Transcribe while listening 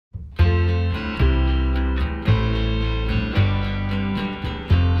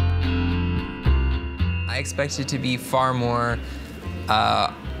expected it to be far more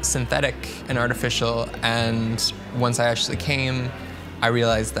synthetic and artificial, and once I actually came, I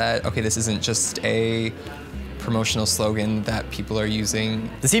realized that, okay, this isn't just a promotional slogan that people are using.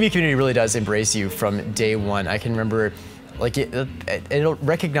 The CMU community really does embrace you from day one. I can remember, like, it'll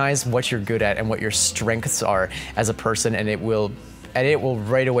recognize what you're good at and what your strengths are as a person, and it will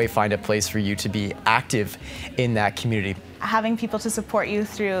right away find a place for you to be active in that community. Having people to support you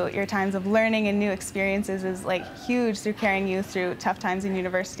through your times of learning and new experiences is like huge through carrying you through tough times in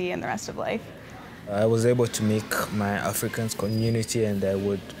university and the rest of life. I was able to make my Africans community, and I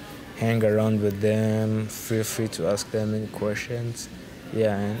would hang around with them, feel free to ask them any questions.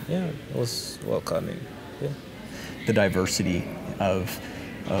 Yeah, and yeah, it was welcoming. Yeah. The diversity of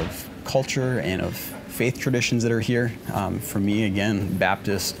culture and of faith traditions that are here. For me, again,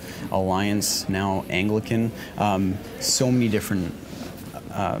 Baptist, Alliance, now Anglican, so many different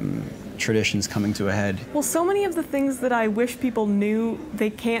traditions coming to a head. Well, so many of the things that I wish people knew, they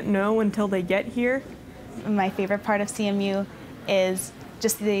can't know until they get here. My favorite part of CMU is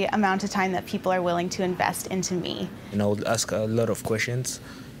just the amount of time that people are willing to invest into me. And I would ask a lot of questions.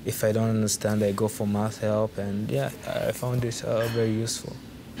 If I don't understand, I go for math help, and yeah, I found this very useful.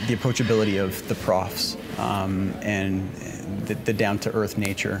 The approachability of the profs and the down-to-earth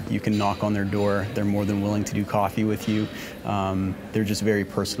nature. You can knock on their door, they're more than willing to do coffee with you. They're just very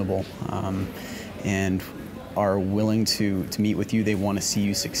personable and are willing to meet with you. They want to see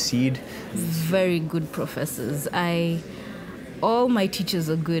you succeed. Very good professors. All my teachers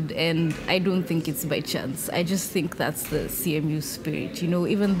are good, and I don't think it's by chance. I just think that's the CMU spirit. You know,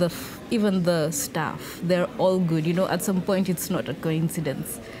 even the staff, they're all good. You know, at some point, it's not a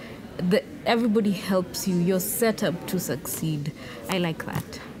coincidence. Everybody helps you. You're set up to succeed. I like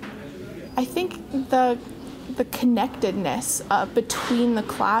that. I think the connectedness between the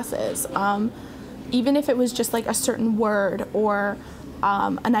classes, even if it was just like a certain word or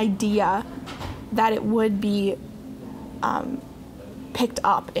an idea, that it would be picked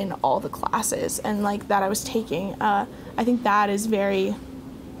up in all the classes and like that I was taking. I think that is very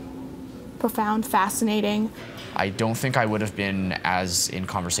profound, fascinating. I don't think I would have been as in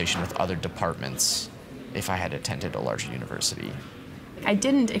conversation with other departments if I had attended a larger university. I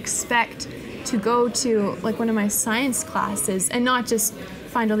didn't expect to go to like one of my science classes and not just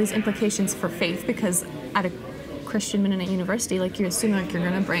find all these implications for faith, because at a Christian Mennonite university, like you assume like you're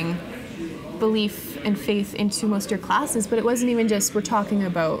gonna bring belief and faith into most of your classes, but it wasn't even just we're talking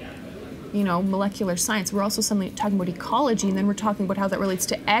about, you know, molecular science. We're also suddenly talking about ecology, and then we're talking about how that relates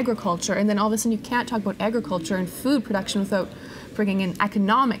to agriculture, and then all of a sudden you can't talk about agriculture and food production without bringing in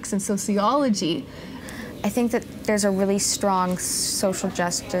economics and sociology. I think that there's a really strong social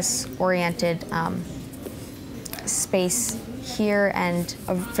justice-oriented space here and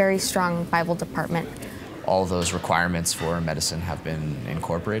a very strong Bible department. All those requirements for medicine have been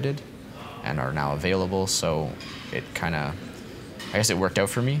incorporated and are now available, so it kind of, I guess it worked out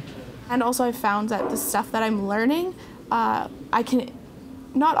for me. And also I found that the stuff that I'm learning, I can,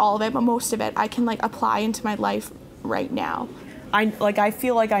 not all of it, but most of it, I can like apply into my life right now. I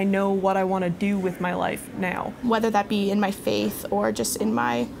feel like I know what I want to do with my life now. Whether that be in my faith or just in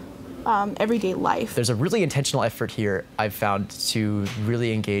my everyday life. There's a really intentional effort here, I've found, to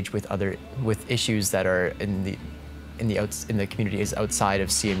really engage with issues that are in the communities outside of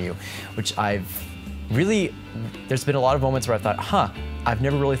CMU, which I've really, there's been a lot of moments where I thought, I've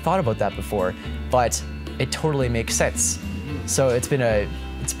never really thought about that before, but it totally makes sense. So it's been a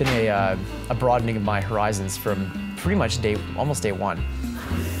broadening of my horizons from pretty much almost day one.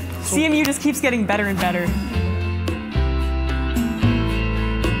 CMU just keeps getting better and better.